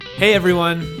Hey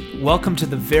everyone, welcome to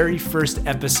the very first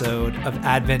episode of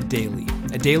Advent Daily,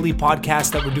 a daily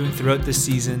podcast that we're doing throughout this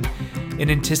season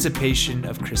in anticipation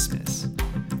of Christmas.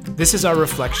 This is our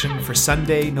reflection for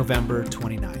Sunday, November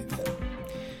 29th.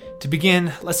 To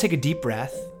begin, let's take a deep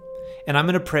breath, and I'm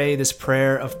going to pray this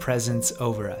prayer of presence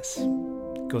over us.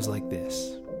 It goes like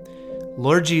this.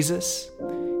 Lord Jesus,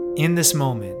 in this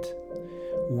moment,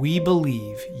 we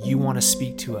believe you want to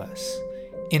speak to us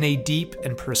in a deep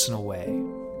and personal way.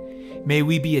 May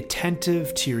we be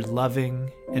attentive to your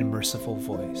loving and merciful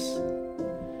voice.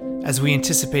 As we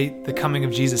anticipate the coming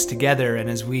of Jesus together, and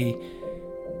as we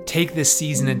take this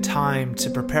season and time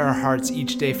to prepare our hearts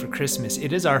each day for Christmas,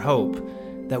 it is our hope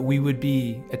that we would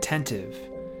be attentive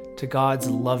to God's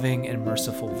loving and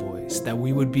merciful voice, that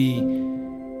we would be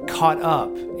caught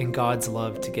up in God's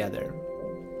love together.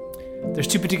 There's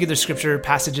two particular scripture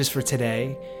passages for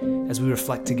today as we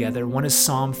reflect together. One is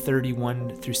Psalm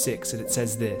 31-6, and it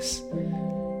says this: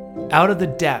 Out of the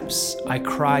depths I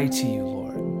cry to you,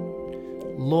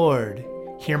 Lord. Lord,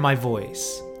 hear my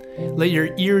voice. Let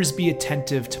your ears be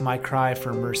attentive to my cry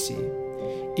for mercy.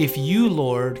 If you,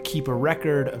 Lord, keep a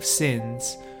record of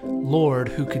sins, Lord,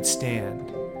 who could stand?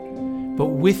 But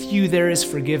with you there is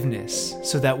forgiveness,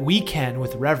 so that we can,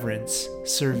 with reverence,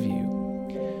 serve you.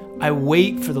 I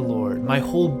wait for the Lord, my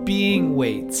whole being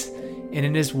waits, and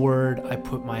in his word I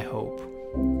put my hope.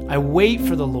 I wait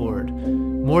for the Lord,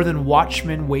 more than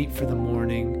watchmen wait for the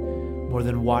morning, more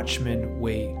than watchmen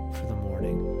wait for the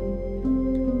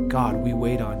morning. God, we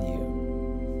wait on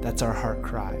you. That's our heart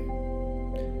cry.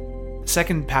 The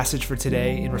second passage for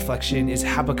today in reflection is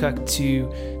Habakkuk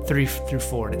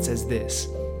 2:3-4, and it says this: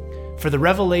 For the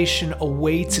revelation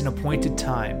awaits an appointed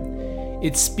time.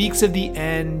 It speaks of the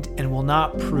end and will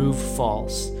not prove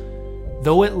false.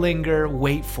 Though it linger,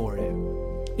 wait for it.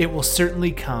 It will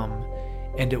certainly come,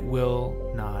 and it will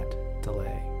not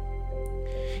delay.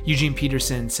 Eugene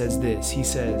Peterson says this. He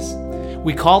says,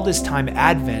 We call this time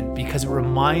Advent because it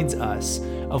reminds us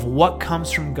of what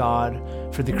comes from God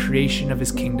for the creation of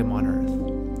his kingdom on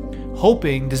earth.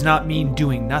 Hoping does not mean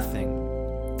doing nothing.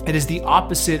 It is the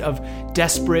opposite of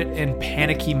desperate and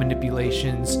panicky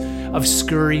manipulations, of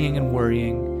scurrying and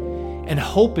worrying. And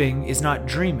hoping is not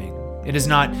dreaming. It is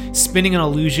not spinning an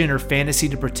illusion or fantasy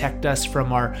to protect us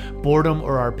from our boredom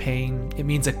or our pain. It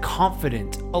means a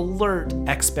confident, alert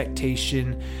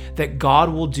expectation that God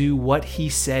will do what he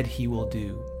said he will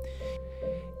do.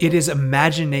 It is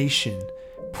imagination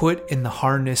put in the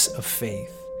harness of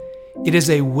faith. It is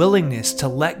a willingness to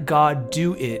let God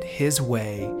do it his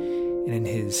way and in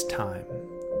his time.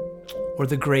 Or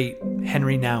the great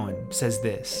Henry Nouwen says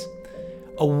this: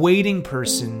 A waiting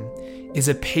person is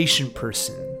a patient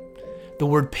person. The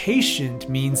word patient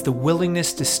means the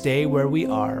willingness to stay where we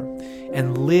are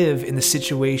and live in the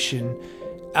situation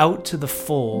out to the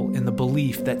full in the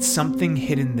belief that something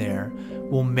hidden there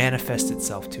will manifest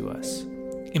itself to us.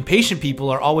 Impatient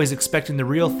people are always expecting the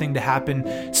real thing to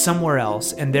happen somewhere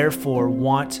else and therefore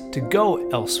want to go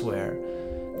elsewhere.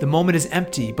 The moment is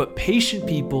empty, but patient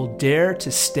people dare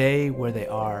to stay where they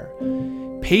are.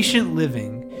 Patient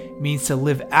living means to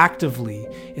live actively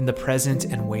in the present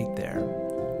and wait there.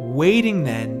 Waiting,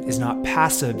 then, is not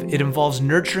passive. It involves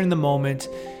nurturing the moment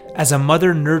as a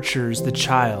mother nurtures the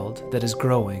child that is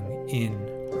growing in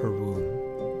her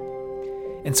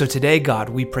womb. And so today, God,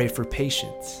 we pray for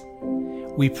patience.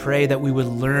 We pray that we would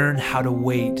learn how to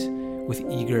wait with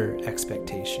eager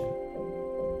expectation.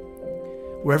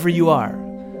 Wherever you are,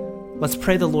 let's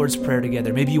pray the Lord's Prayer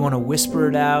together. Maybe you want to whisper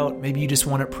it out. Maybe you just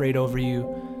want it prayed over you.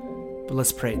 But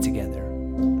let's pray it together.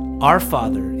 Our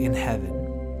Father in heaven,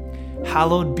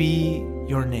 hallowed be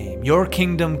your name. Your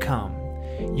kingdom come.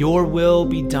 Your will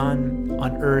be done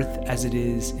on earth as it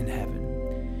is in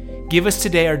heaven. Give us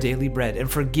today our daily bread, and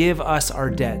forgive us our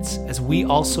debts as we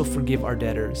also forgive our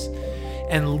debtors.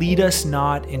 And lead us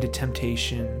not into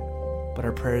temptation, but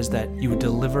our prayer is that you would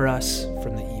deliver us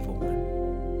from the evil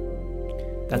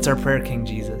one. That's our prayer, King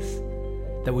Jesus,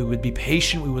 that we would be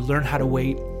patient, we would learn how to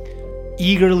wait,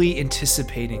 eagerly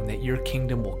anticipating that your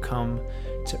kingdom will come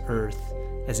to earth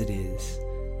as it is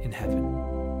in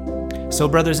heaven. So,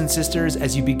 brothers and sisters,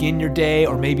 as you begin your day,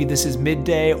 or maybe this is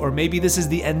midday, or maybe this is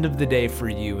the end of the day for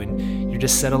you, and you're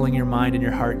just settling your mind and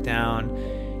your heart down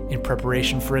in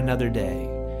preparation for another day,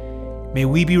 may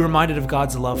we be reminded of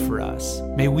God's love for us.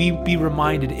 May we be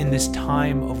reminded in this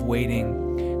time of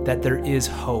waiting that there is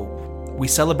hope. We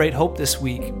celebrate hope this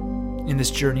week in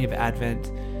this journey of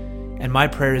Advent, and my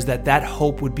prayer is that that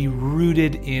hope would be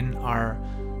rooted in our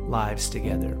lives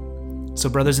together. So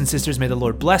brothers and sisters, may the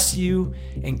Lord bless you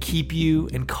and keep you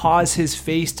and cause his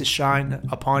face to shine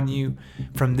upon you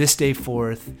from this day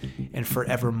forth and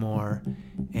forevermore.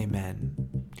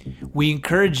 Amen. We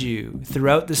encourage you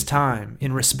throughout this time,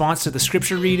 in response to the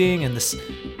scripture reading and this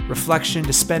reflection,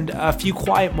 to spend a few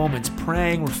quiet moments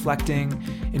praying, reflecting,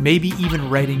 and maybe even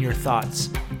writing your thoughts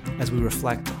as we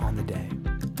reflect on the day.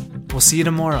 We'll see you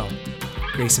tomorrow.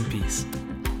 Grace and peace.